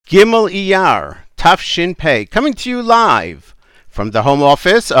Gimel Iyar, Tafshin Pei, coming to you live from the home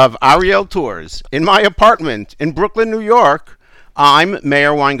office of Ariel Tours in my apartment in Brooklyn, New York. I'm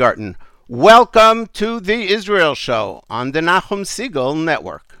Meir Weingarten. Welcome to the Israel Show on the Nachum Segal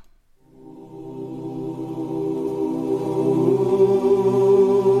Network.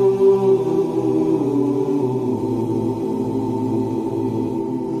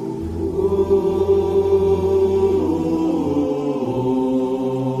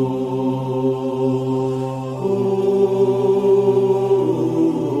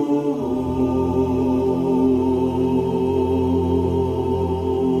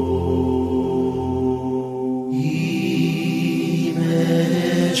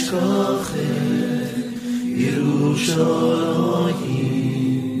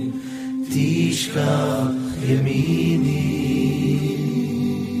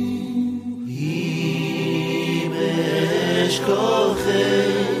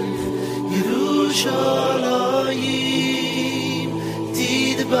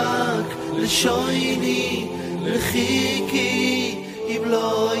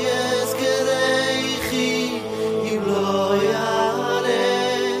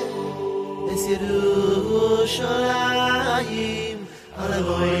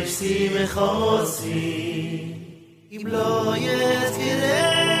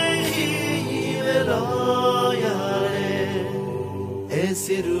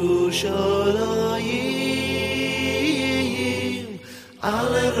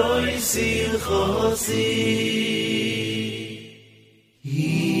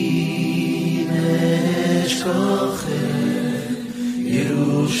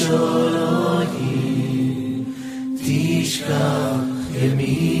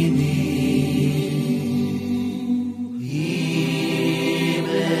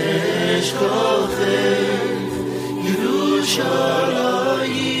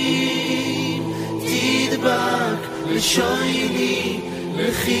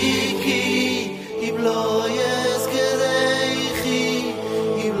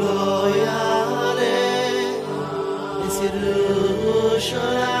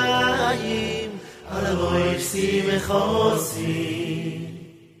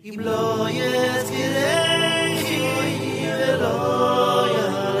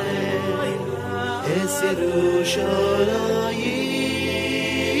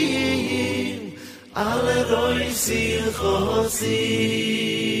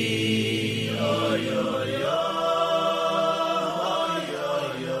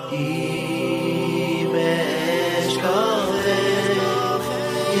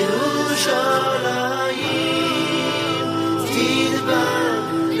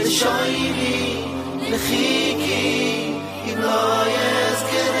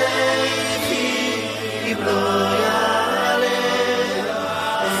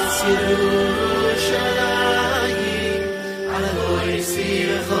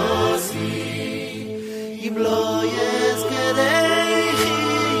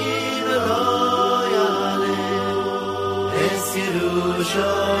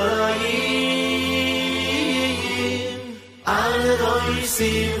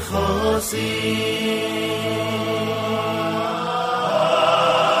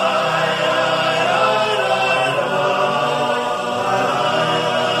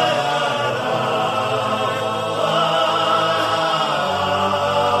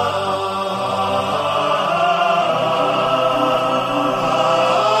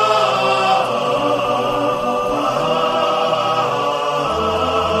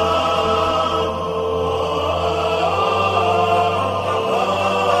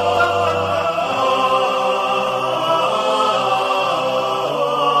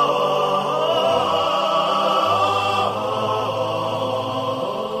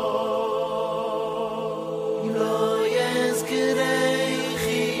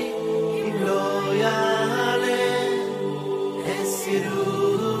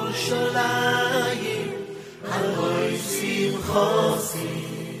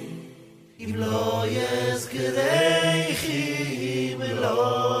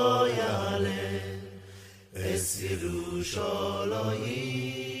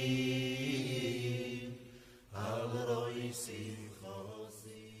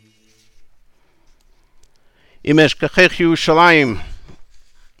 Imeshkachech Yerushalayim,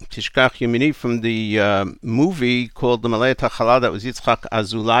 Tishkach Yemini, from the movie called The Malay Tachala, that was Yitzchak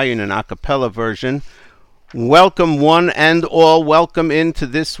Azulay in an a cappella version. Welcome one and all, welcome into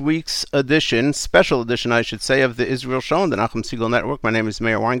this week's edition, special edition I should say, of the Israel Show on the Nachum Segal Network. My name is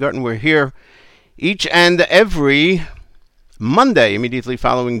Meir Weingarten. We're here each and every Monday, immediately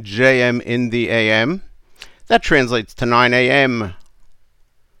following JM in the AM. That translates to 9 a.m.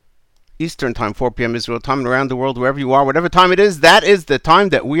 Eastern Time, 4 p.m. Israel time, and around the world, wherever you are, whatever time it is, that is the time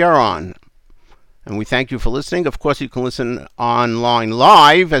that we are on. And we thank you for listening. Of course, you can listen online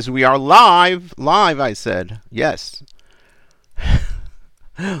live, as we are live, I said. Yes.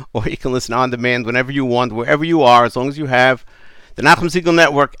 Or you can listen on demand whenever you want, wherever you are, as long as you have the Nachum Segal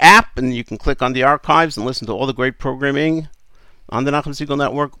Network app, and you can click on the archives and listen to all the great programming on the Nachum Segal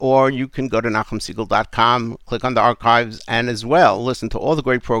Network, or you can go to NachumSegal.com, click on the archives, and as well listen to all the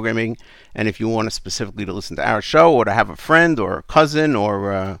great programming. And if you want to specifically to listen to our show, or to have a friend or a cousin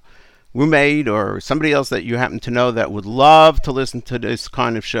or a roommate or somebody else that you happen to know that would love to listen to this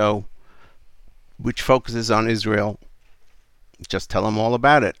kind of show, which focuses on Israel, just tell them all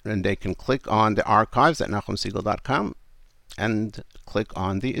about it, and they can click on the archives at NachumSegal.com and click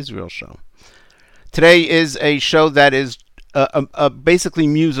on the Israel show. Today is a show that is a basically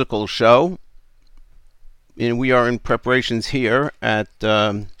musical show, and we are in preparations here at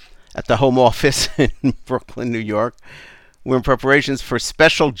the home office in Brooklyn, New York. We're in preparations for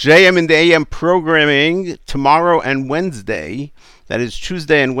special JM in the AM programming tomorrow and Wednesday. That is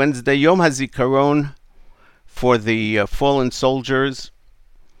Tuesday and Wednesday, Yom HaZikaron, for the fallen soldiers,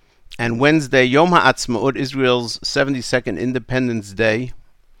 and Wednesday, Yom HaAtzmaut, Israel's 72nd Independence Day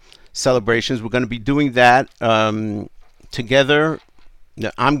celebrations. We're going to be doing that together.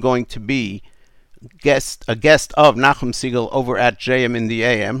 I'm going to be a guest of Nachum Segal over at JM in the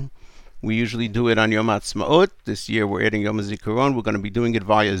AM. We usually do it on Yom HaAtzmaut. This year we're adding Yom HaZikaron. We're going to be doing it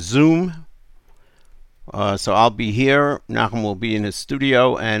via Zoom. So I'll be here, Nachum will be in his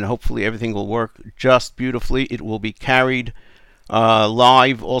studio, and hopefully everything will work just beautifully. It will be carried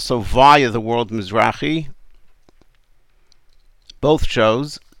live also via the World Mizrahi. Both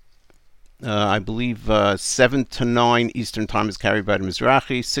shows, I believe 7 to 9 Eastern Time is carried by the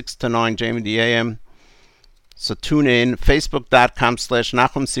Mizrahi, 6 to 9 JM in the AM. So tune in,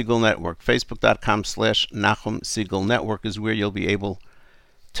 facebook.com/Nachum Segal Network. Facebook.com/Nachum Segal Network is where you'll be able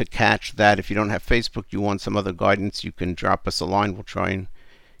to catch that. If you don't have Facebook, you want some other guidance, you can drop us a line. We'll try and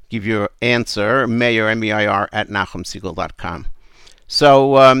give you an answer, Meir, M-E-I-R, at NachumSegal.com.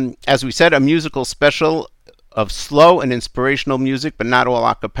 So, as we said, a musical special of slow and inspirational music, but not all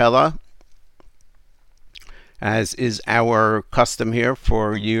a cappella, as is our custom here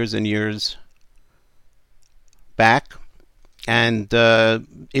for years and years back. And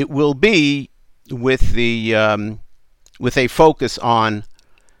it will be with a focus on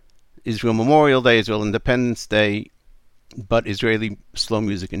Israel Memorial Day, Israel Independence Day, but Israeli slow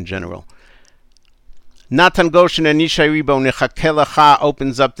music in general. Natan Goshen and Yishai Ribo Nechake Lecha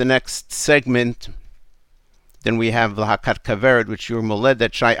opens up the next segment. Then we have Lahakat Kaveret, which you're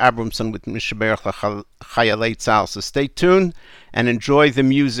Moledet Shai Abramson with Mishaber Chayalei Tzal. So stay tuned and enjoy the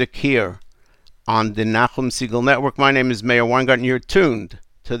music here on the Nachum Segal Network. My name is Meir Weingarten. You're tuned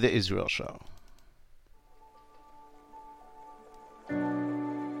to the Israel Show.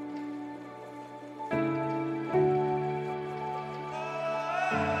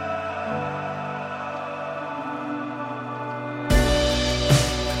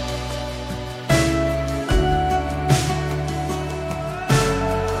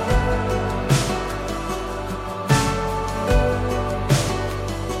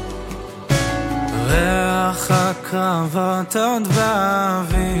 הקרבות עוד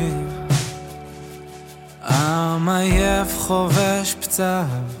באוויר, עם עייף חובש פצעיו,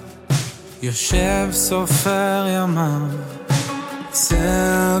 יושב סופר ימיו,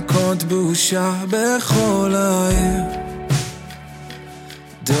 צעקות בושה בכל העיר,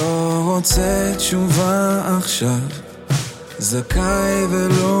 דור רוצה תשובה עכשיו, זכאי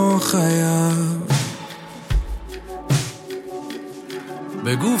ולא חייב,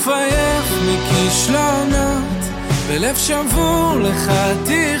 בגוף עייף מכישלונות, בלב שבור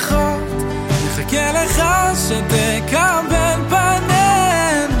לחתיכות, נחכה לך שתקבל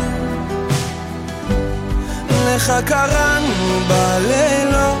פנינו, לך קראנו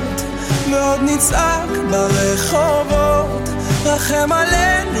בלילות, ועוד נצעק ברחובות, רחם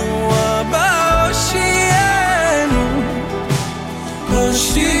עלינו אבא הושיענו,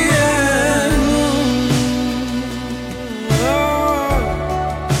 הושיענו.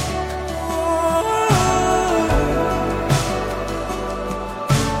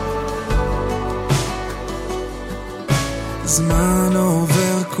 זמן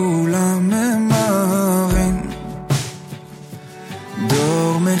עובר כולם ממהרים,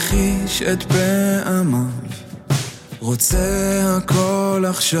 דור מחיש את פעמיו, רוצה הכל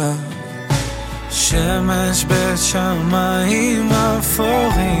עכשיו, שמש בשמיים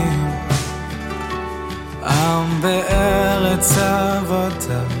אפורים, עם בארץ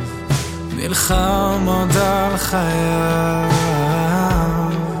אבותיו, נלחם עוד על חייו,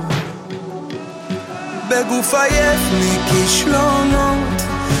 בגוף עייף מכישלונות,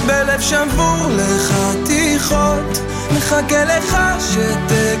 בלב שבור לחתיכות, מחכה לך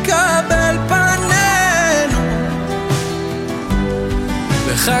שתקבל פנינו.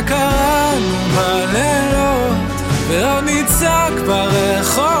 לך קראנו בלילות ועוד נצעק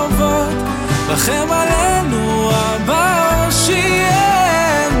ברחובות, רחם עלינו אבא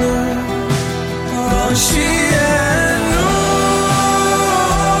הושיענו, הושיענו.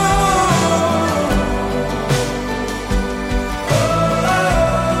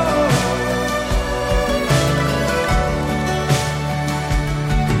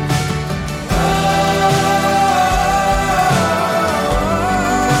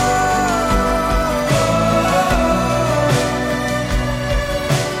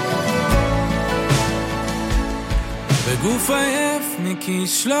 גוף עייף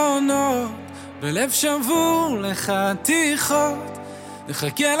מכישלונות, בלב שבור לחתיכות,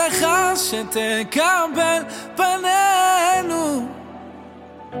 נחכה לך שתקבל פנינו.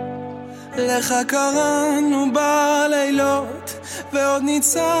 לך קראנו בלילות ועוד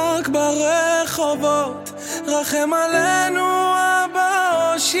נצעק ברחובות, רחם עלינו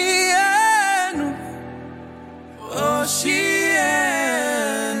אבא הושיענו, הושיענו.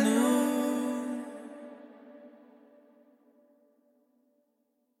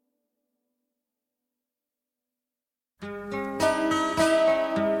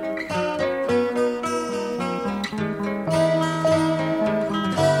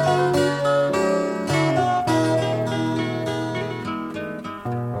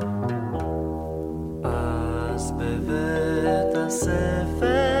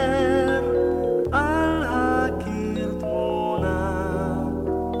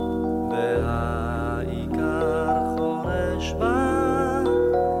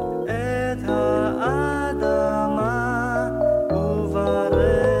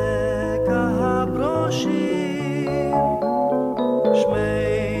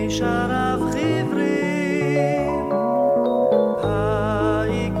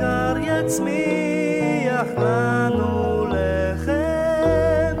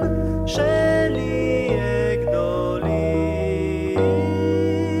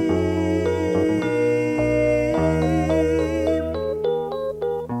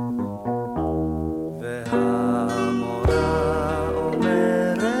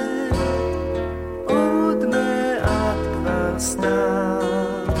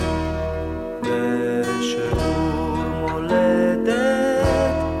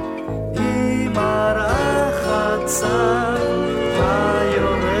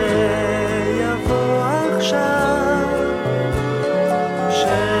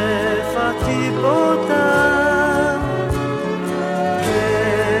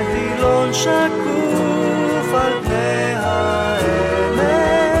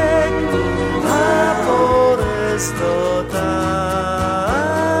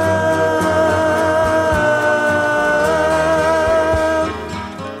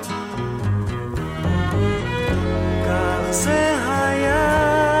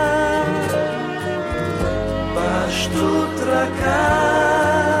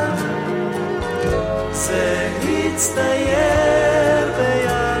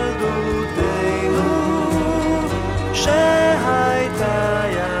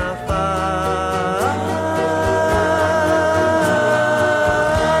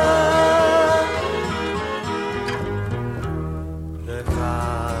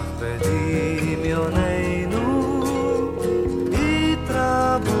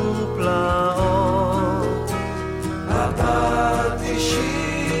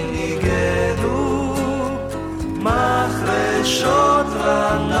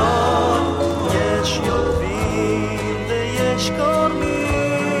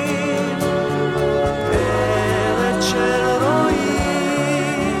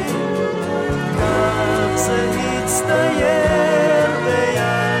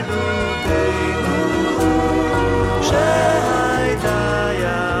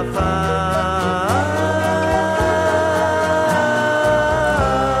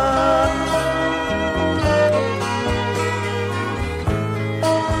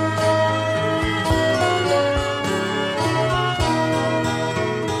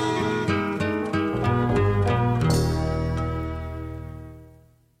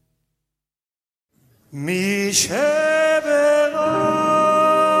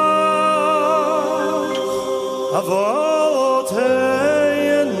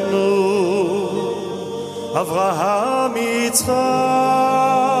 אברהם יצחק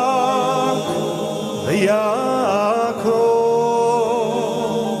ויעקב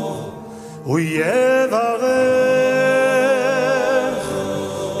הוא יברך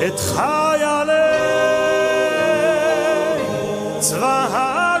את חיילי צבא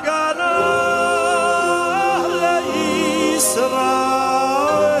הגנה לישראל,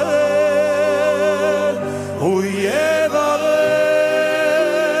 הוא יברך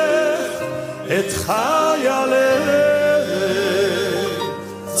את חיילי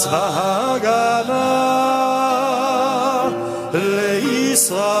צבא הגנה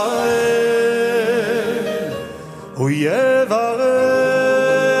לישראל, הוא יברך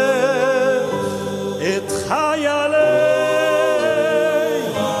את חיילי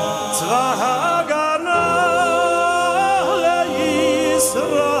צבא הגנה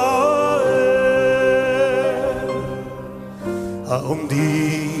לישראל,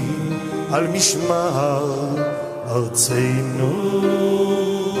 העומדים על משמר ארצנו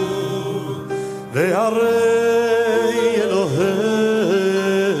והרי אלוהינו,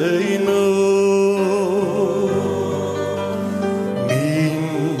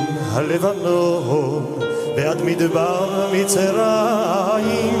 מן הלבנון ועד מדבר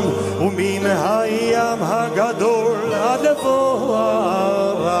מצרים, ומן הים הגדול עד לבוא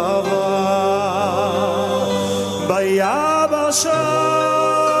הערבה, ביבשה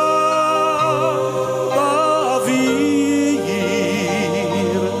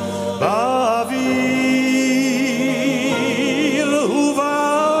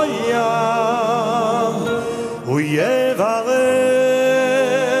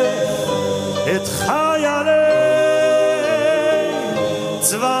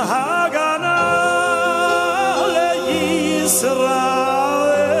צבא הגנה לישראל,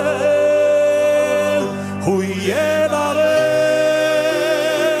 הוא יברך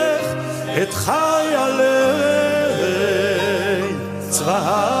את חיילי צבא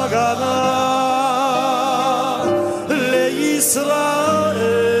הגנה לישראל,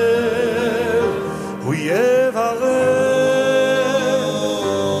 הוא יברך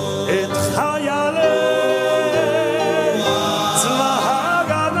את חיילי צבא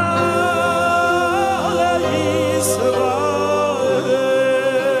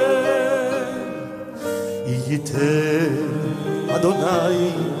אדוני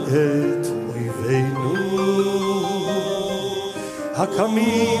את אויבינו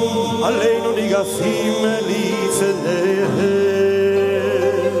הקמים עלינו ניגפים לפניהם.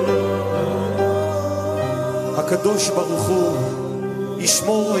 הקדוש ברוך הוא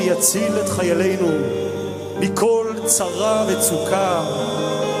ישמור ויציל את חיילינו מכל צרה וצוקה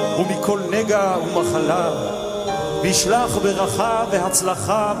ומכל נגע ומחלה, וישלח ברכה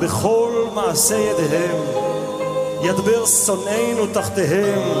והצלחה בכל מעשה ידיהם, ידבר שונאינו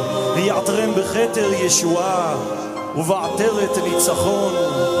תחתיהם, ויעטרם בכתר ישועה ובעטרת ניצחון,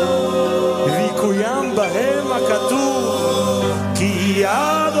 ויקוים בהם הכתוב כי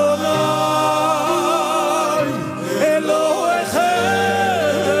אדוני אלוהיכם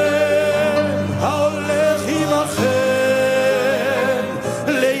ההולך עמכם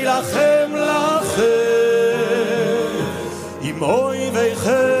להילחם לכם עם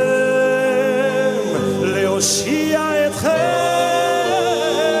אויביכם להושיע אתכם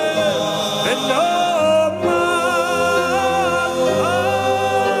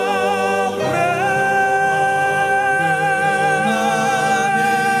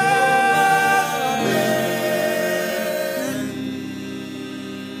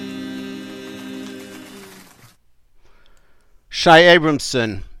Shai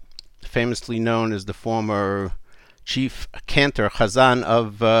Abramson, famously known as the former chief cantor Chazan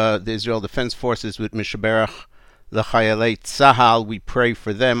of the Israel Defense Forces with Mishaberach L'Chayalei Tzahal. We pray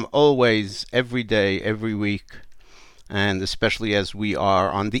for them always, every day, every week, and especially as we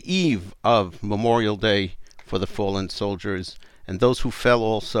are on the eve of Memorial Day for the fallen soldiers and those who fell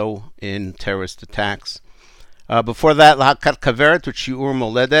also in terrorist attacks. Before that, Lahakat Kaveret with Shiur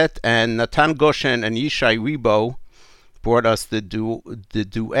Moledet, and Natan Goshen and Yishai Ribo brought us the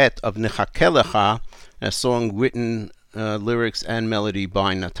duet of Nechake Lecha, a song written, lyrics and melody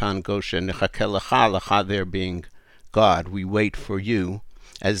by Natan Goshen. Nechake Lecha, Lecha there being God. We wait for you.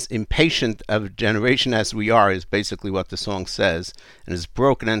 As impatient of a generation as we are, is basically what the song says, and as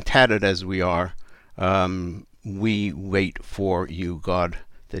broken and tattered as we are, we wait for you, God,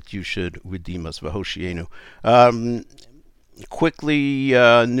 that you should redeem us. V'hoshienu. Quickly,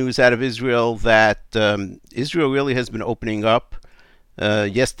 news out of Israel that Israel really has been opening up.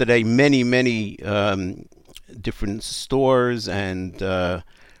 Yesterday, many different stores and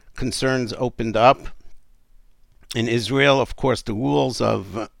concerns opened up in Israel. Of course, the rules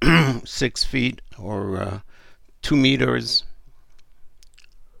of 6 feet or 2 meters,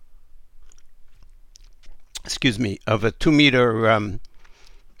 of a 2 meter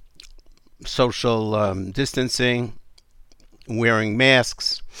social distancing, wearing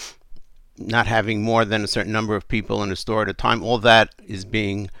masks, not having more than a certain number of people in a store at a time. All that is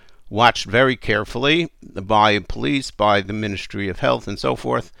being watched very carefully by police, by the Ministry of Health, and so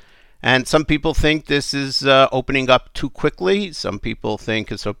forth. And some people think this is opening up too quickly. Some people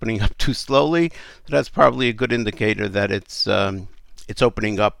think it's opening up too slowly. That's probably a good indicator that it's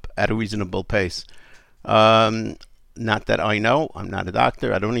opening up at a reasonable pace. Not that I know. I'm not a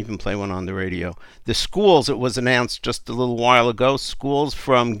doctor. I don't even play one on the radio. The schools, it was announced just a little while ago, schools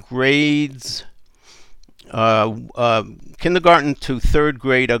from grades kindergarten to third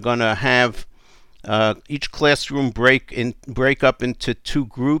grade are going to have each classroom break up into two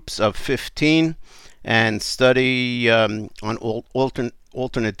groups of 15 and study on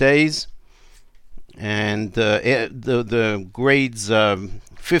alternate days. And the grades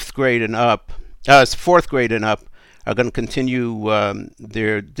fourth grade and up are going to continue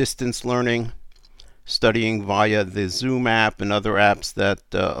their distance learning, studying via the Zoom app and other apps that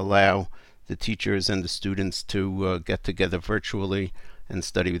allow the teachers and the students to get together virtually and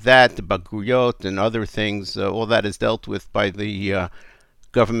study that. The Bagruyot and other things, all that is dealt with by the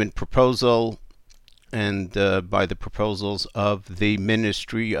government proposal and by the proposals of the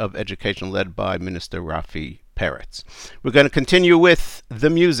Ministry of Education led by Minister Rafi Peretz. We're going to continue with the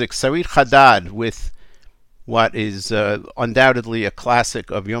music. Sarit Hadad with what is undoubtedly a classic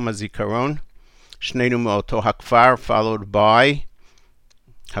of Yom HaZikaron, Shneinu Me'oto Hakfar, followed by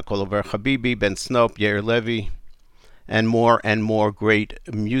Hakol Over Habibi, Ben Snop, Yair Levi, and more great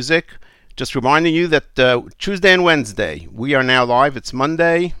music. Just reminding you that Tuesday and Wednesday, we are now live. It's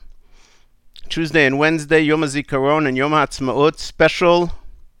Monday. Tuesday and Wednesday, Yom HaZikaron and Yom HaAtzmaut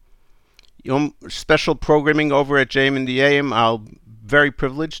special programming over at JM in the AM. I'm very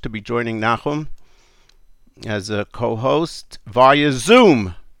privileged to be joining Nachum as a co-host via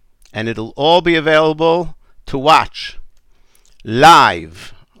Zoom, and it'll all be available to watch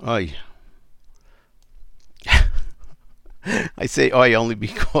live. Oy. I say "oy" only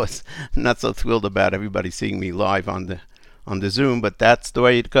because I'm not so thrilled about everybody seeing me live on the Zoom, but that's the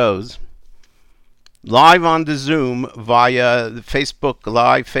way it goes. Live on the Zoom via the Facebook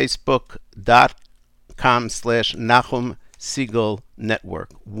Live, facebook.com/Nachum Segal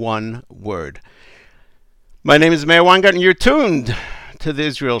Network. One word. My name is Meir Weingart, and you're tuned to the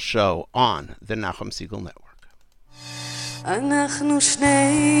Israel Show on the Nachum Segal Network. אנחנו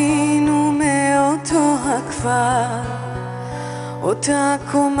שנינו מאותו הכפר, אותה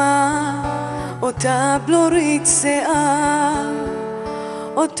קומה, אותה בלורית שיער,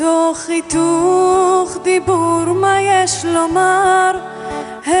 אותו חיתוך דיבור, מה יש לומר?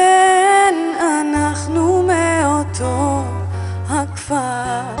 הן אנחנו מאותו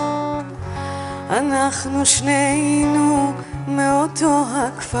הכפר, אנחנו שנינו מאותו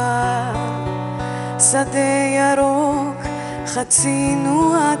הכפר, שדה ירוק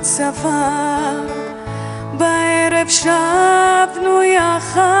חצינו הצבא, בערב שבנו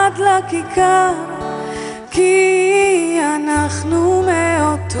יחד לכיכר, כי אנחנו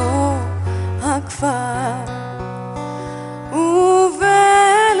מאותו הכפר.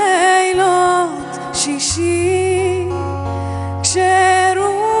 ובלילות שישי כשרוח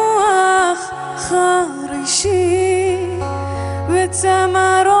חרישי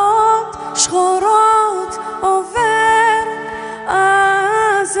וצמרות שחורות עובר,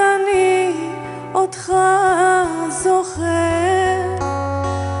 אז אני אותך זוכר,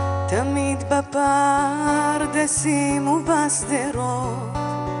 תמיד בפרדסים ובשדרות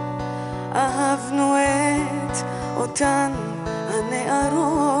אהבנו את אותן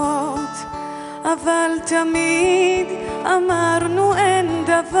הנערות, אבל תמיד אמרנו אין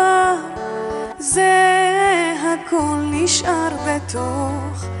דבר, זה הכל נשאר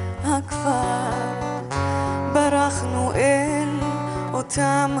בתוך הכפר. ברחנו אל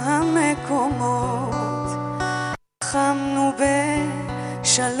אותם המקומות, חמנו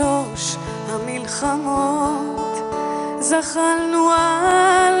בשלוש המלחמות, זחלנו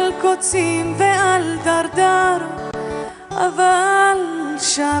על קוצים ועל דרדר, אבל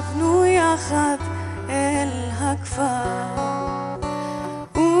שבנו יחד אל הכפר.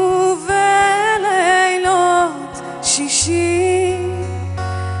 ובלילות שישי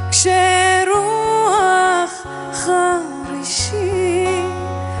כשרוח חרישי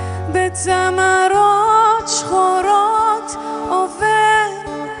בצמרות שחורות עובר,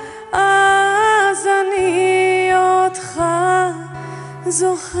 אז אני אותך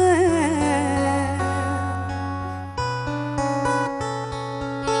זוכר.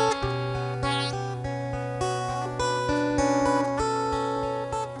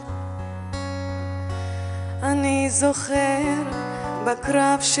 אני זוכר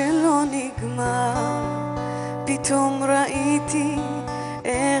בקרב שלא נגמר, פתאום ראיתי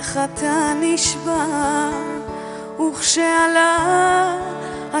איך איך אתה נשבע, וכשעלה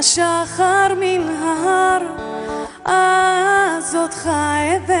השחר מן ההר, אז אותך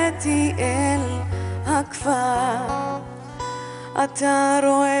הבאתי אל הכפר. אתה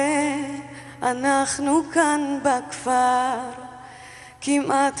רואה, אנחנו כאן בכפר,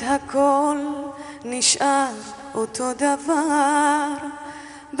 כמעט הכל נשאר אותו דבר.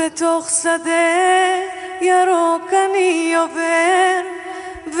 בתוך שדה ירוק אני עובר,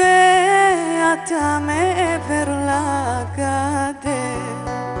 ואתה מעבר לגדר.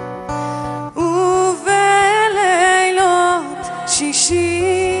 ובלילות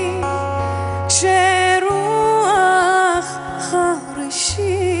שישי כשרוח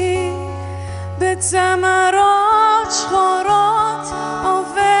חרישי בצמרות שחורות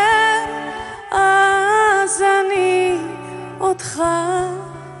עובר, אז אני אותך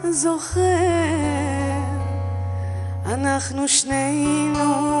זוכר. אנחנו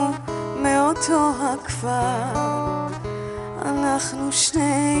שנינו מאותו הכפר, אנחנו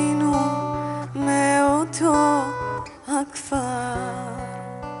שנינו מאותו הכפר.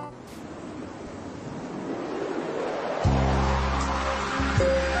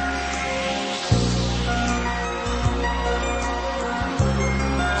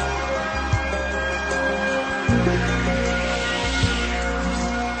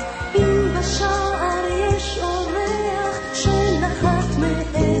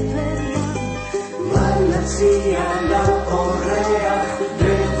 נציע לאורח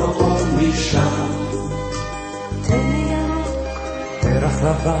בבואו משם, תן ירוק, פרח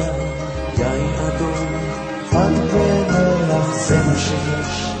לבן, יין אדום, פת ומלח, זה מה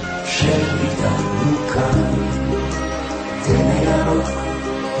שיש שאיתנו כאן. תן ירוק,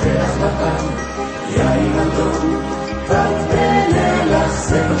 פרח לבן, יין אדום, פת ומלח,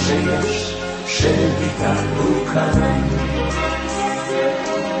 זה מה שיש שאיתנו כאן.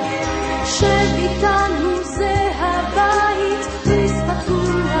 שביתנו זה הבית, פריס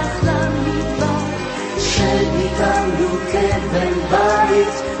פתוח למדבר. שביתנו כבן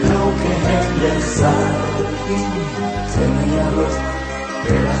בית, לא כהלך זר. תן ירוק,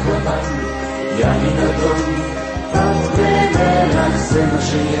 פרח לבן, יין אדום, פת ומלח, זה מה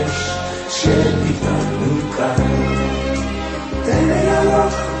שיש שביתנו כאן. תן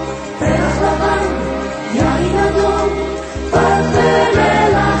ירוק, פרח לבן, יין אדום, פת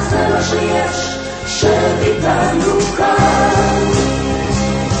ומלח, זה מה שיש שביתנו כאן.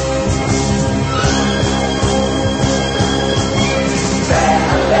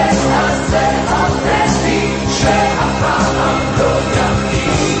 והלב הזה הבאתי שהפעם לא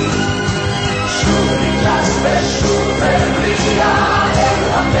ימתין, שוב נקלט ושוב בבריאה אל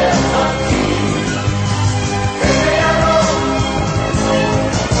המרחקים. הנה ירוק,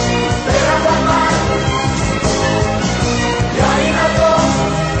 פרח לבן, יין אדום,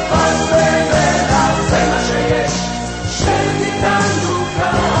 פת ומלח, זה מה שיש שניתנו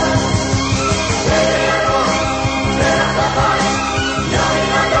כאן. הנה ירוק, פרח לבן,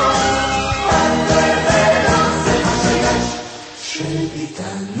 יין אדום, פת ומלח, זה מה שיש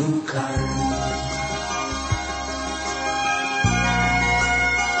שניתנו כאן.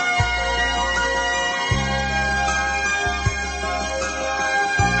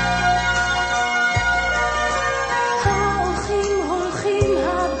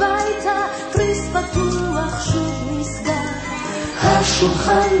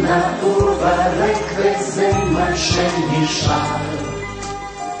 השולחן נעור ורק וזה מה שנשאר.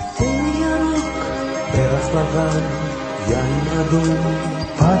 תן ירוק, פרח לבן, יין אדום,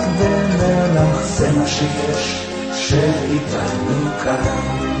 פת ומלח, זה מה שיש שאיתנו כאן.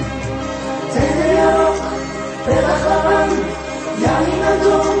 תן ירוק, פרח לבן, יין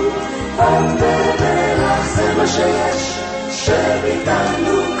אדום, פת ומלח, זה מה שיש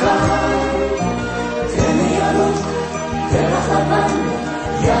שאיתנו כאן. תן ירוק, פרח לבן,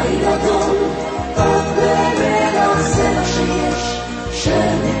 יין אדום, פת ומלח, זה מה שיש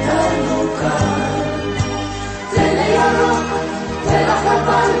שניתנו כאן. תן ירוק, פרח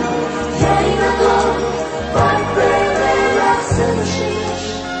לבן, יין אדום, פת ומלח, זה מה שיש,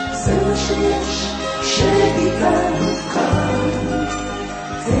 זה מה שיש שניתנו כאן.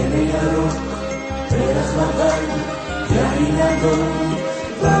 תן ירוק, פרח לבן, יין אדום,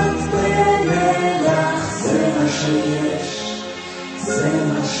 פת ומלח, זה מה שיש, זה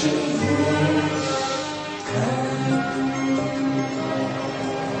מה שיש כאן.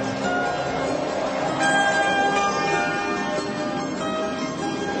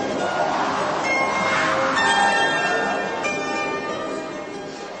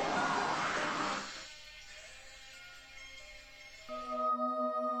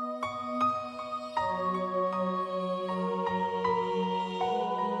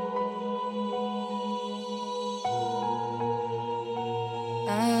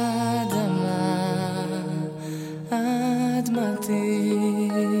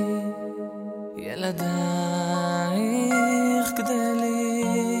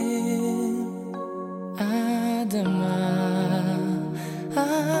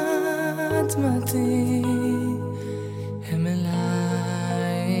 אדמתי, הם אלייך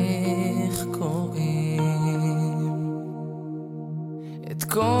קוראים. את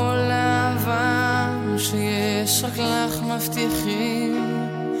כל האהבה שיש רק לך מבטיחים,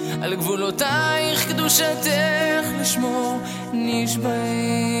 על גבולותייך קדושתך לשמור נשבעים.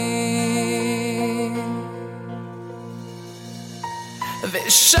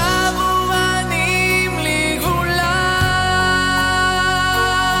 ושבו בנים לגבולם,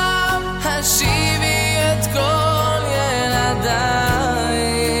 השיבי את כל ילדייך,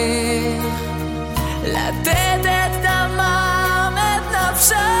 לתת את דמם את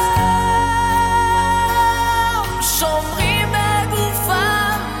נפשם, שומרים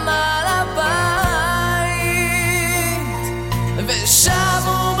בגופם על הבית.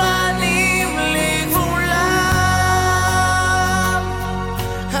 ושבו בנים לגבולם,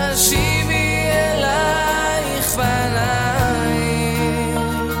 השיבי אלייך פנייך,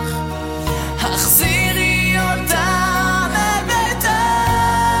 החזירי אותם לביתם,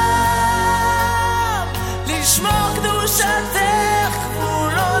 לשמור קדושתך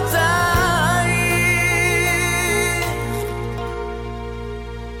גבולותייך.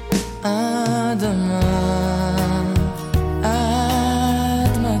 אדמה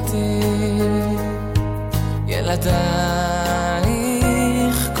אדמתי, ילדייך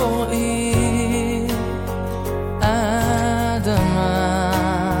קוראים. אדמה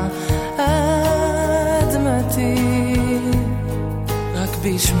אדמתי, רק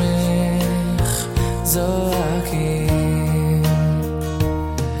בשמך זועקים.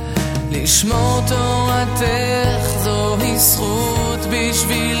 לשמור תורתך זוהי זכות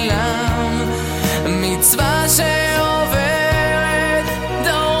בשבילם, מצווה שעוברת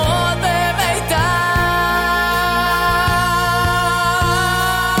דורות בביתם.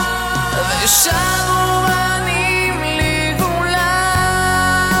 ושבו בנים לגבולם,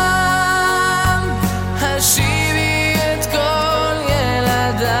 השיבי את כל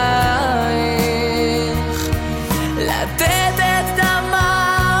ילדייך, לתת את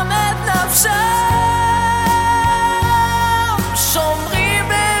דמם את נפשם, שומרים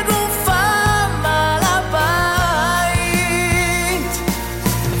בגופם על הבית.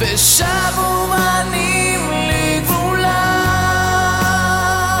 ושבו בנים לגבולם,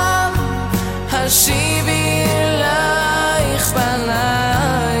 השיבי אלייך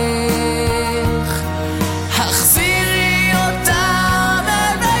פנייך, החזירי אותם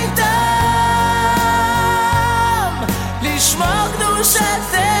אל ביתם, לשמור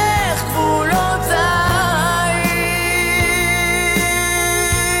קדושתך גבולותייך.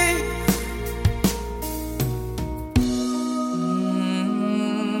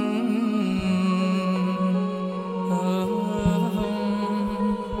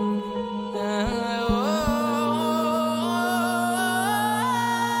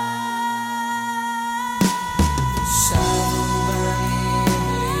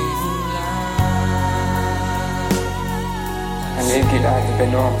 אני גלעד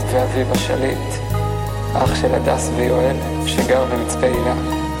בנו ואביב השליט, אח של הדס ויואל שגר במצפה הילה.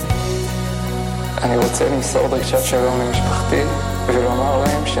 אני רוצה למסור דרישת שלום למשפחתי ולומר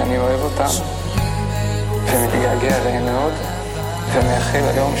להם שאני אוהב אותם ומתגעגע אליהם מאוד, ומייחל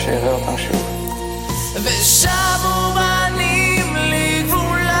היום שאראה אותם שוב. ושבו בנים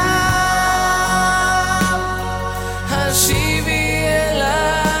לגבולם, השיבי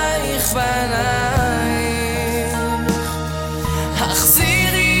אלייך פנייך,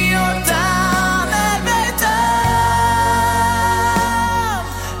 החזירי אותם אל ביתם,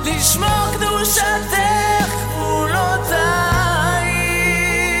 לשמור קדושתך גבולותייך.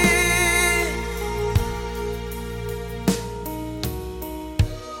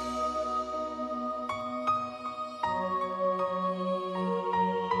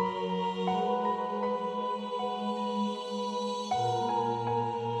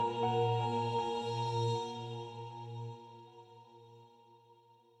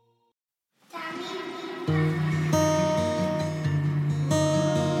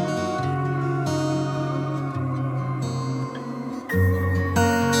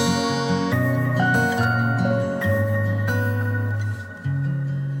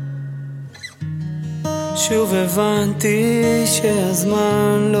 שוב הבנתי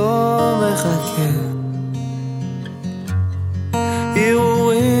שהזמן לא מחכה,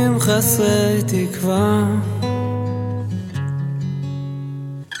 הרהורים חסרי תקווה,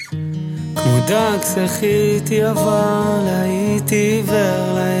 כמו דג שחיתי אבל הייתי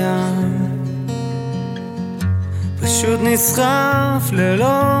עיוור לים, פשוט נסחף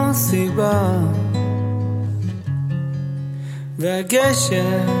ללא סיבה,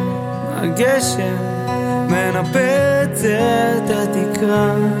 והגשם מנפץ את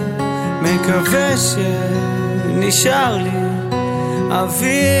התקרה, מקווה שנשאר לי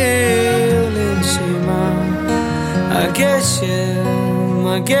אוויר לנשימה. הגשם,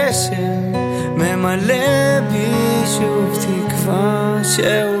 הגשם ממלא בי שוב תקווה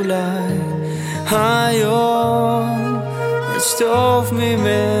שאולי היום אשטוף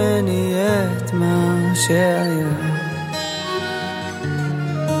ממני את מה שהיה.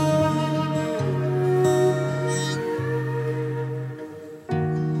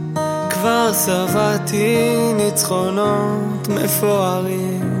 כבר שבעתי ניצחונות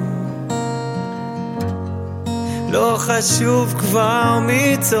מפוארים, לא חשוב כבר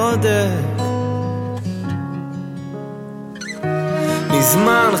מי צודק,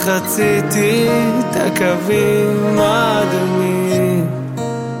 מזמן חציתי את הקווים האדומים,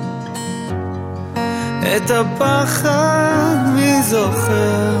 את הפחד מי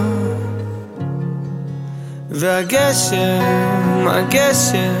זוכר. והגשם,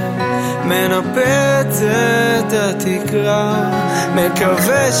 הגשם מנפץ את התקרה,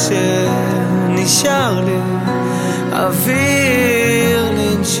 מקווה שנשאר לי אוויר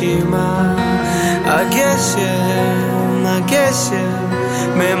לנשימה. הגשם, הגשם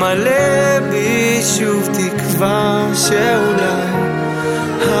ממלא בי שוב תקווה שאולי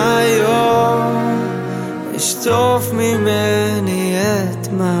היום אשטוף ממני את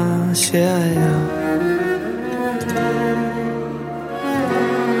מה שהיה.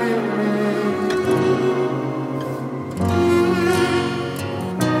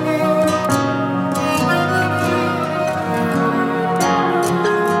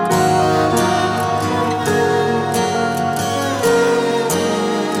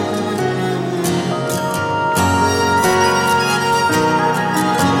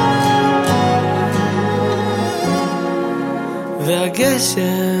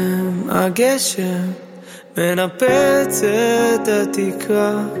 והגשם, הגשם מנפץ את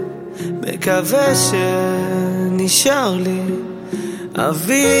התקרה, מקווה שנשאר לי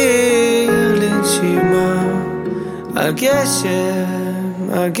אוויר לנשימה. הגשם,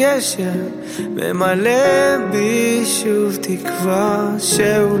 הגשם ממלא בי שוב תקווה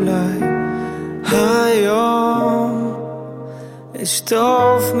שאולי היום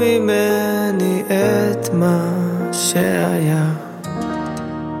אשטוף ממני את מה שהיה.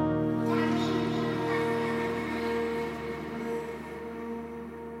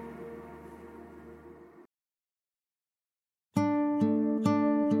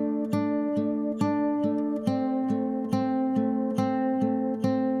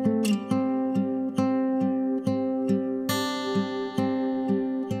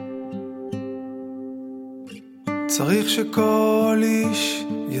 צריך שכל איש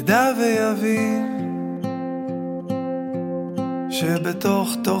ידע ויבין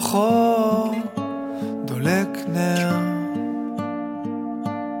שבתוך תוכו דולק נר,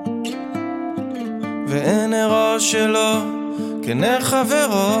 ואין נרו שלו כנר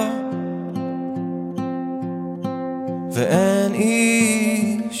חברו, ואין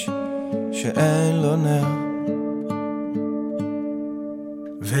איש שאין לו נר.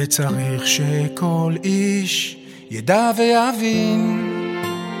 וצריך שכל איש ידע ויבין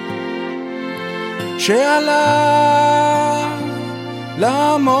שעליו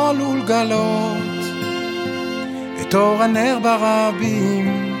לעמול ולגלות את אור הנר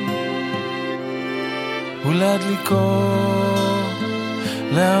ברבים ולהדליקו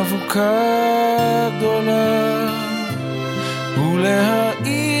לאבוקה גדולה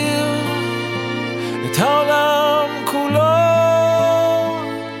ולהאיר את העולם כולו.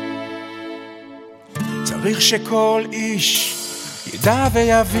 צריך שכל איש ידע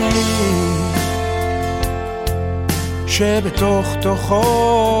ויבין שבתוך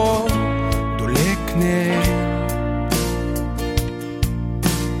תוכו דולק נר,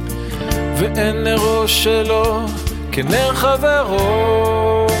 ואין נרו שלו כנר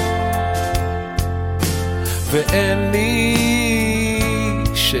חברו, ואין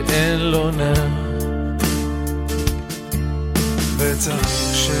איש שאין לו נר. וצריך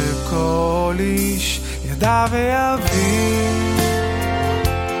שכל איש ידע ויבין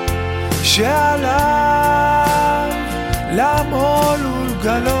שעליו לעמול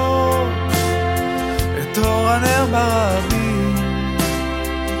ולגלות את אור הנר ברבים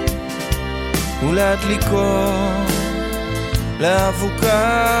ולהדליקו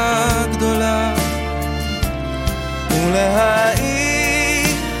לאבוקה גדולה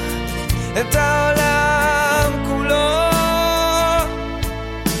ולהאיר את העולם כולו.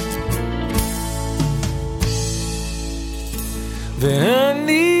 ואין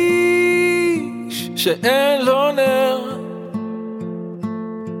איש שאין לו נר,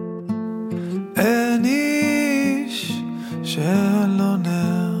 אין איש שאין לו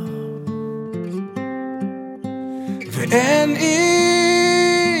נר. ואין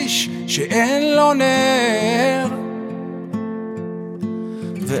איש שאין לו נר,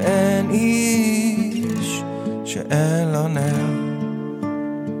 ואין איש שאין לו נר.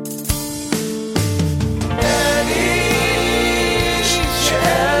 אין איש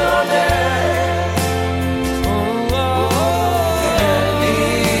שאין לו נר, אין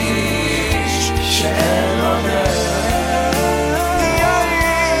איש שאין לו נר, אין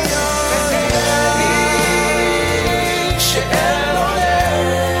איש שאין לו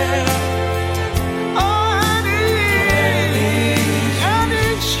נר, אין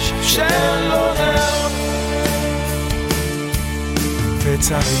איש שאין לו נר.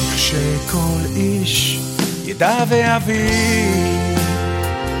 וצריך שכל איש ידע ויבין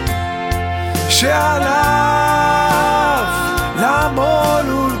שעליו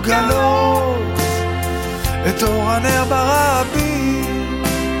לעמול ולגלות את אור הנר ברבים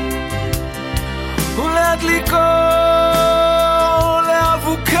ולהדליקו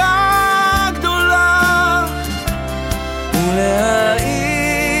לאבוקה גדולה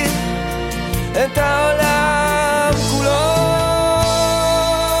ולהאיר את העולם כולו.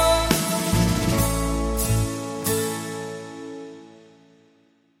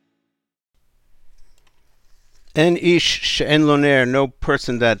 En ish she'en lo ner, no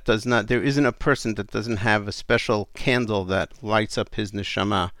person that does not, there isn't a person that doesn't have a special candle that lights up his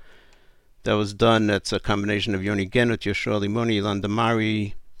neshama. That was done, that's a combination of Yoni Genut, Yoshua Limoni, Ilan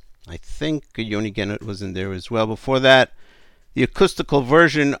Damari. I think Yoni Genut was in there as well. Before that, the acoustical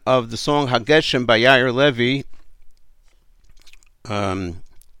version of the song Hageshem by Yair Levi.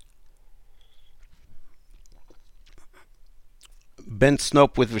 Ben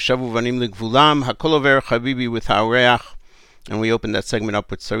Snope with V'shavu Vanim Ligvulam, Hakol Over Chabibi with Ha'oreach, and we opened that segment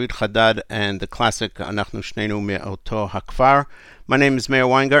up with Sarit Chadad and the classic Anachnu Shnenu Me'oto Hakfar. My name is Meir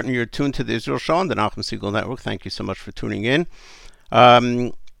Weingarten. You're tuned to the Israel Show on the Nachum Segal Network. Thank you so much for tuning in.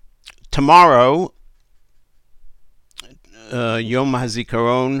 Tomorrow, Yom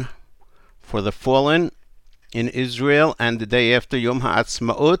HaZikaron for the fallen in Israel, and the day after Yom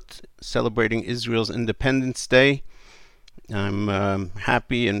HaAtzmaut, celebrating Israel's Independence Day. I'm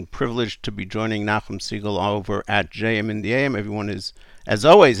happy and privileged to be joining Nachum Segal over at JM in the AM. Everyone is, as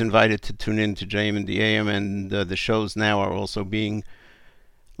always, invited to tune in to JM in the AM, and the shows now are also being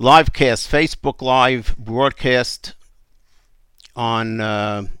live cast, Facebook Live broadcast on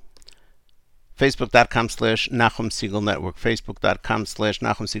Facebook.com/Nachum Segal Network,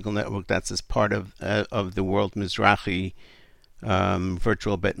 Facebook.com/Nachum Segal Network. That's as part of the World Mizrahi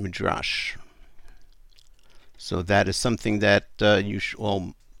virtual Bet Midrash. So that is something that you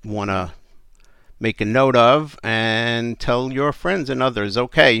all want to make a note of and tell your friends and others.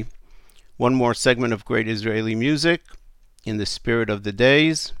 Okay, one more segment of great Israeli music in the spirit of the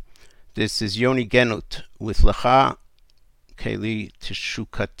days. This is Yoni Genut with Lecha Keli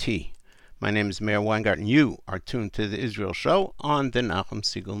Teshukati. My name is Meir Weingarten. You are tuned to the Israel Show on the Nachum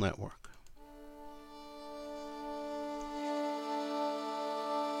Segal Network.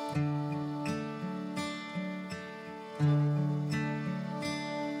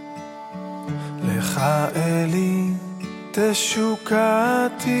 לך אלי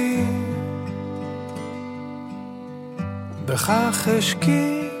תשוקתי, בך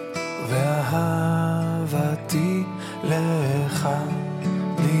חשקי ואהבתי, לך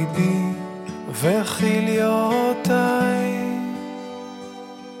ליבי וכליותיי,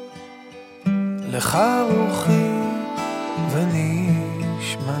 לך רוחי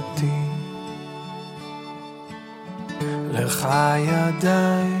ונשמתי, לך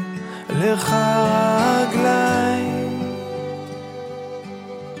ידיי, לך רגליי,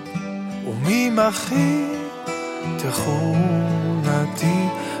 וממחי תכונתי,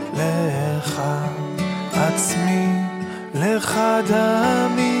 לך עצמי, לך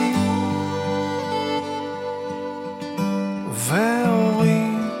דמי, ואורי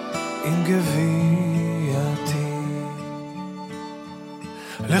עם גווייתי,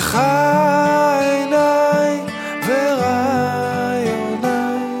 לך עיניי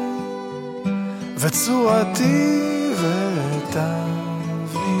ורעיוניי, וצורתי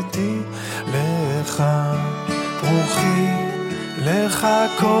ותבניתי, לך רוחי, לך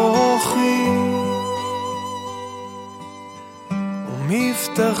כוחי,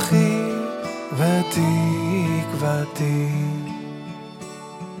 ומבטחי ותקוותי.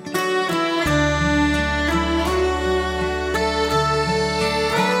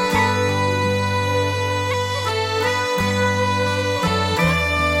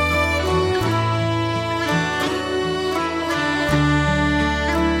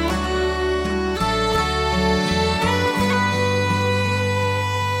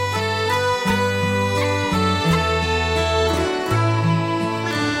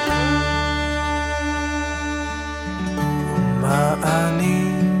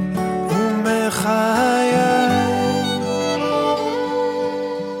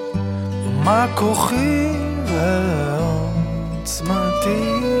 כוחי ועוצמתי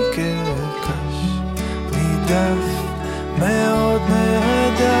כקש נידף מאוד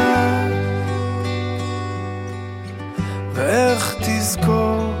נהדר, ואיך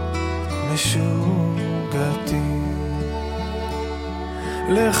תזכור משוגעתי,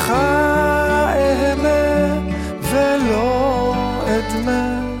 לך אהמה ולא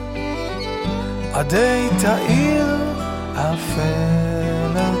אדמה, עדי תאיר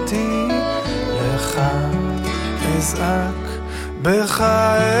אפלתי, לך אזעק בך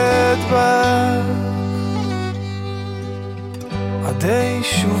אדבק, עדי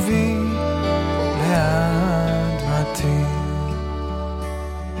שובי לאדמתי.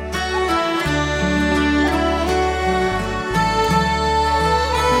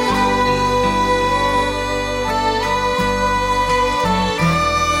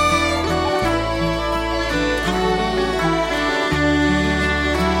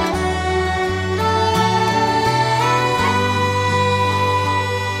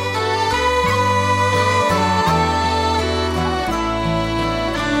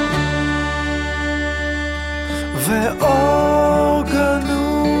 ואור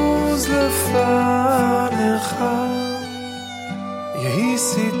גנוז לפניך, יהי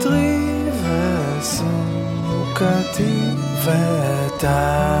סתרי וסוכתי,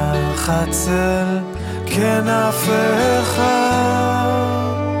 ותחת צל כנפיך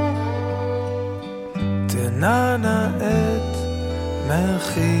תנענע את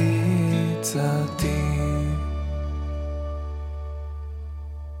מחיצתי.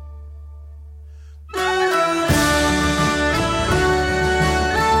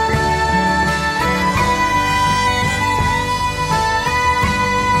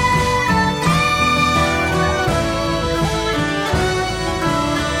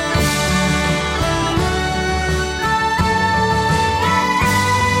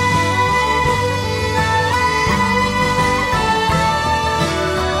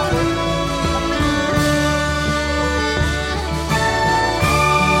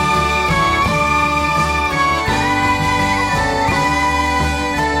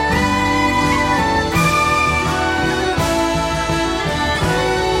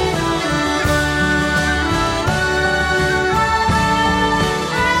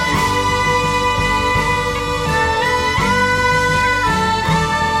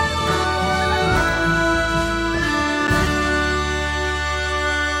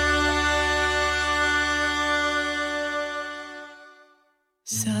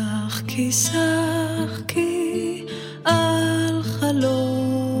 שחקי שחקי על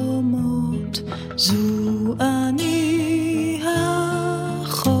חלומות, זו אני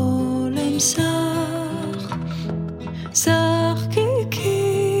החולם שח, שחקי כי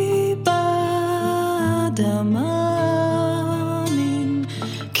באדמה מן,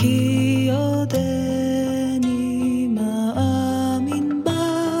 כי עודני מאמין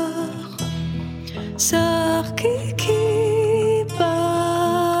בך, שחקי כי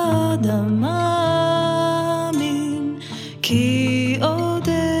מאמין, כי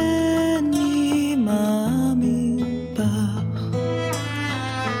עודני מאמין בך,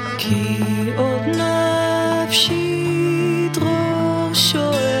 כי עוד נפשי דרור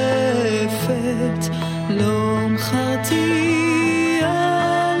שואפת, לא מחרתי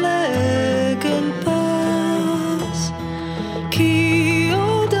על עגל פס, כי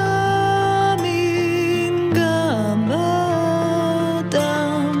עוד אמין גם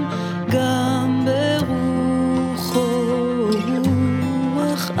באדם, גם ברוחו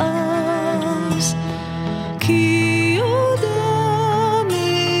רוח אז, כי עוד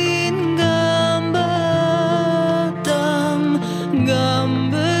אמין גם באדם,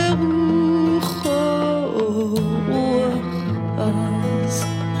 גם ברוחו רוח אז.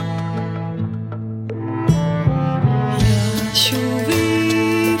 ישוב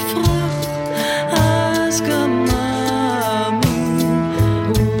יפרח אז גם מאמין,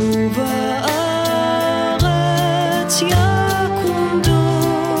 ובארץ יקום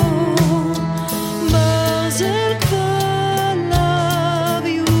דור, ברזל כבליו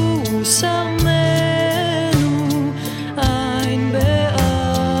יושמנו, עין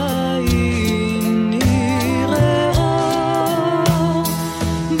בעין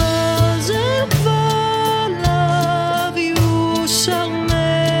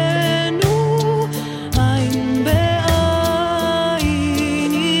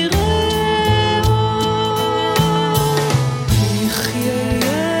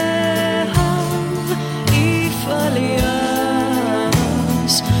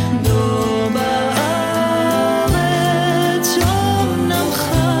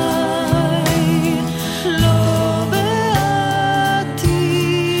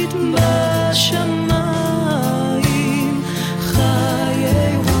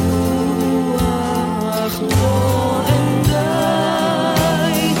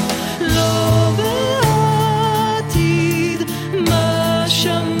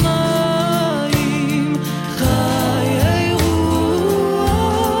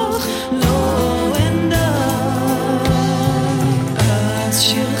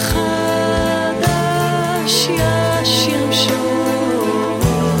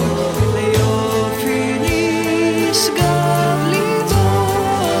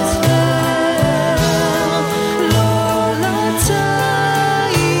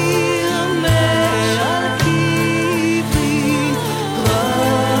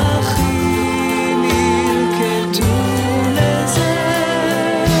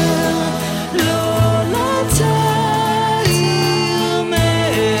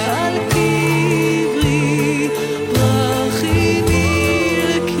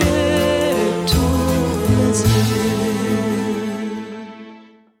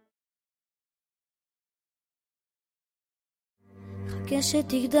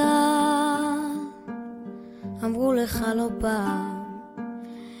כשתגדל, אמרו לך לא פעם,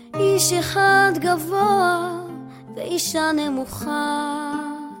 איש אחד גבוה ואישה נמוכה,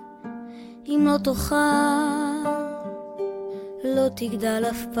 אם לא תאכל, לא תגדל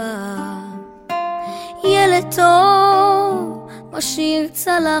אף פעם. ילד טוב משאיר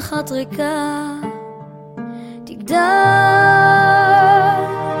צלחת ריקה, תגדל,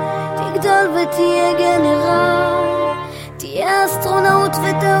 תגדל ותהיה גנרל, תהיה אסטרונאוט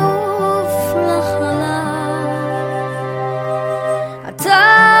ותעוף לחלל. אתה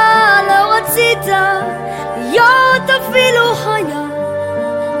לא רצית להיות אפילו חיה,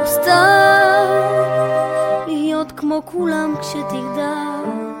 סתם להיות כמו כולם כשתגדל,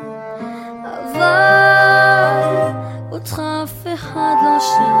 אבל אותך אף אחד לא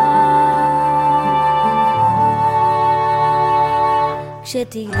שאל.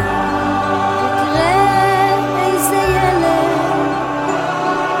 כשתגדל ותראה איזה ילד,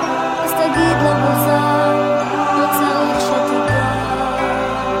 אז תגיד לבוזר, לא צריך שתגדל.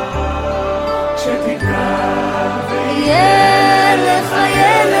 כשתגדל ויהיה לך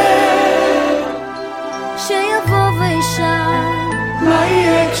ילד, שיבוא וישאל מה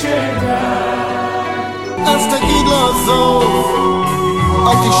יהיה כשתגדל, אז תגיד לו עזוב,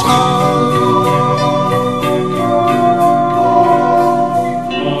 אל תשאל.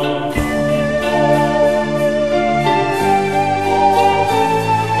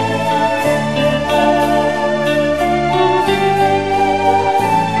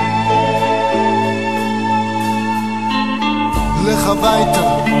 לך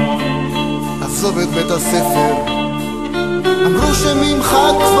הביתה, עזוב את בית הספר, אמרו שממך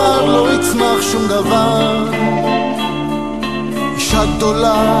כבר לא יצמח שום דבר. אישה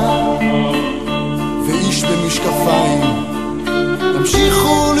גדולה ואיש במשקפיים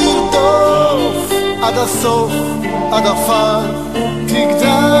ימשיכו לרדוף עד הסוף, עד עפר.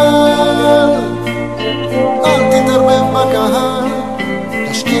 תגדל, אל תתערבב בקהל,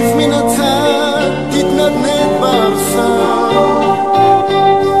 תשקיף מן הצד, תתנדנד בארסל.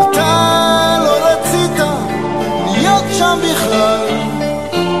 אתה לא רצית להיות שם בכלל,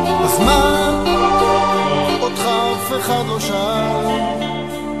 אז מה? אותך אף אחד לא שאל.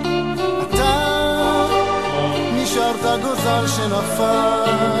 אתה נשארת גוזל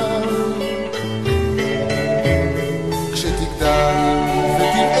שנפל. כשתגדל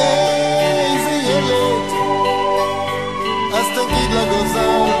ותראה איזה ילד, אז תגיד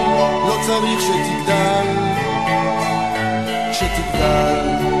לגוזל, לא צריך שתגדל. כשתגדל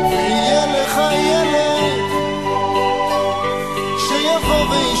ויהיה לך ילד, שיבוא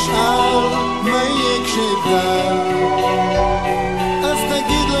וישאל מה יהיה כשתגדל, אז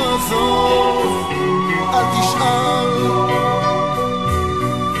תגיד לו עזוב, אל תשאל.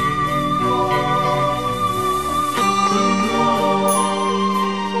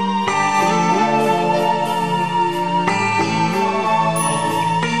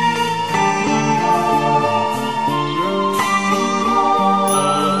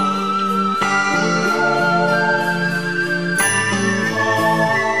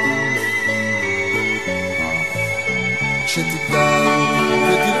 כשתגדל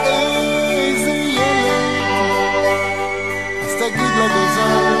ותראה איזה ילד, אז תגיד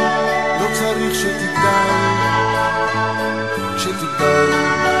לגוזל, לא צריך שתגדל. כשתגדל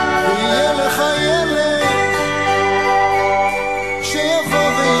ויהיה לך ילד, שיבוא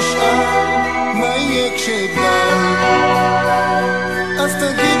וישאל מה יהיה כשתגדל, אז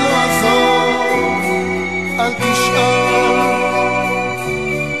תגיד לו עזוב, אל תשאל.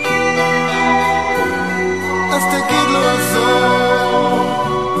 אז תגיד לו עזוב.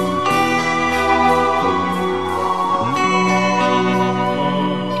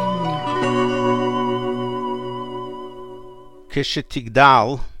 Kishitigdal,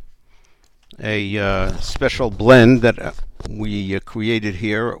 a special blend that we created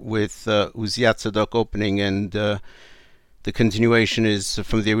here with Uziat Tzadok opening, and the continuation is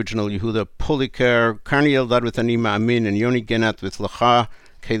from the original Yehuda Poliker, Karni Eldad with Ani Ma'amin, and Yoni Genat with Lacha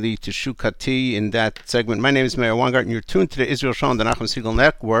Keli Teshukati in that segment. My name is Meir Weingart, and you're tuned to the Israel Show on the Nachum Segal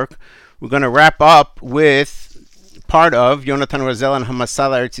Network. We're going to wrap up with part of Yonatan Razel and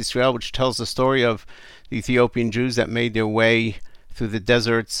Hamasal Eretz Yisrael, which tells the story of the Ethiopian Jews that made their way through the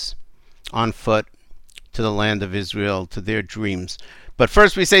deserts on foot to the land of Israel, to their dreams. But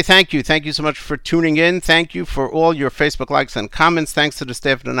first we say thank you. Thank you so much for tuning in. Thank you for all your Facebook likes and comments. Thanks to the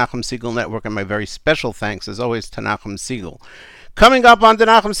staff of the Nachum Segal Network, and my very special thanks, as always, to Nachum Segal. Coming up on the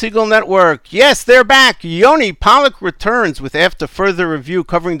Nachum Segal Network, yes, they're back. Yoni Pollock returns with After Further Review,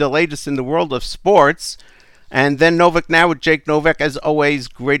 covering the latest in the world of sports. And then Novak Now with Jake Novak. As always,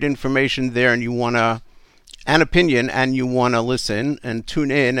 great information there, and you want to and opinion, and you want to listen and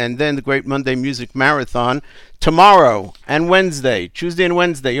tune in, and then the Great Monday Music Marathon tomorrow and Wednesday, Tuesday and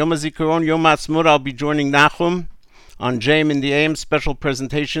Wednesday, Yom HaZikaron, Yom HaAtzmaut. I'll be joining Nachum on JM in the AM, special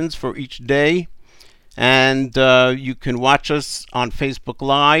presentations for each day. And you can watch us on Facebook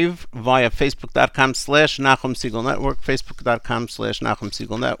Live via facebook.com/Nachum Segal Network, facebook.com/Nachum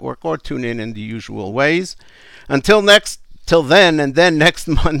Segal Network, or tune in the usual ways. Till then, and then next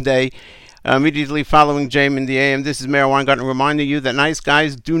Monday, immediately following JM in the AM, this is Meir Weingarten reminding you that nice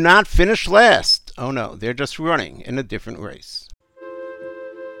guys do not finish last. Oh no, they're just running in a different race.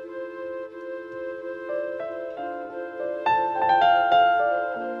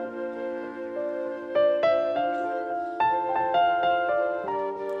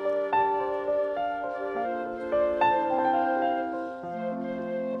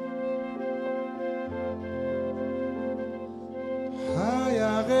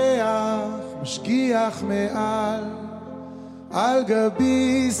 משגיח מעל, על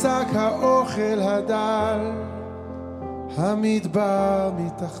גבי שק האוכל הדל, המדבר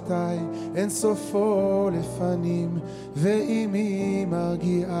מתחתיי, אין סופו לפנים, ואימי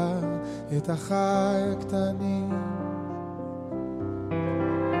מרגיעה את החי הקטנים.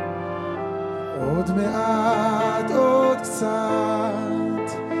 עוד מעט, עוד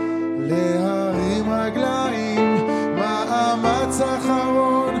קצת, להרים רגליים, מאמץ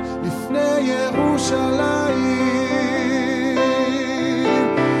אחרון לפני ירושלים.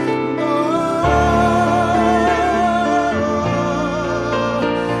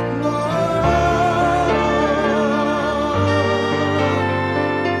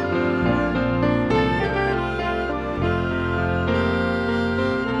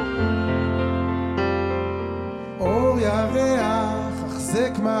 אור ירח,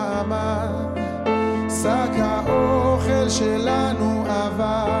 החזק מעמד, שק האוכל שלנו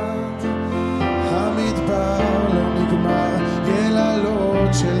עבד, המדבר לא נגמר,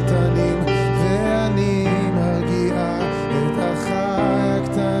 יללות של תנים, ואני מרגיעה את החי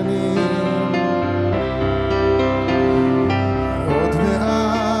הקטנים. עוד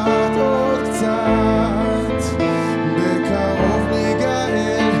מעט, עוד קצת, בקרוב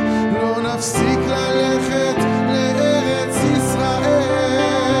ניגאל, לא נפסיק ללכת לארץ ישראל.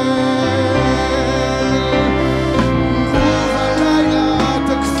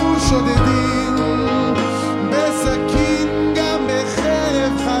 שודדים בסכין גם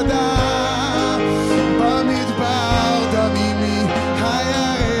בחרב חדה, במדבר דמימי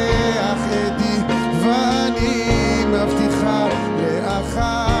הירח עדי, ואני מבטיחה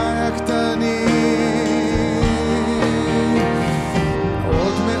לאחיי הקטנים.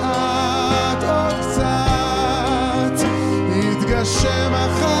 עוד מעט, עוד קצת, יתגשם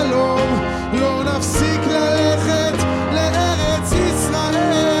החלום, לא נפסיק ללכת לארץ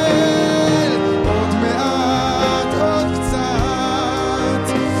ישראל.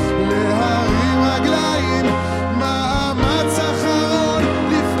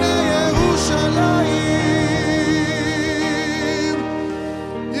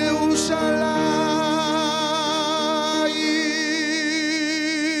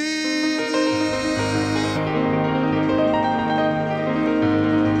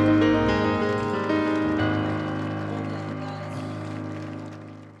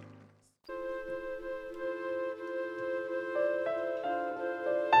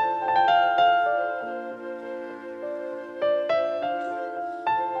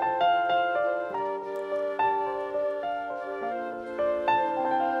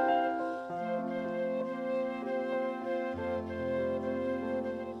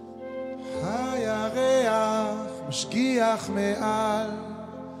 משגיח מעל,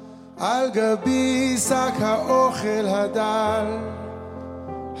 על גבי שק האוכל הדל,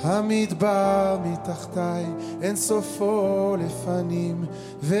 המדבר מתחתיי, אין סופו לפנים,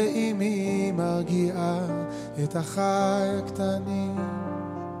 ואימי מרגיעה את החי הקטנים.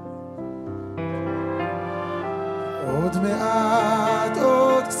 עוד מעט,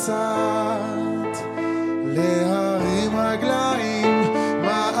 עוד קצת, להרים רגליים,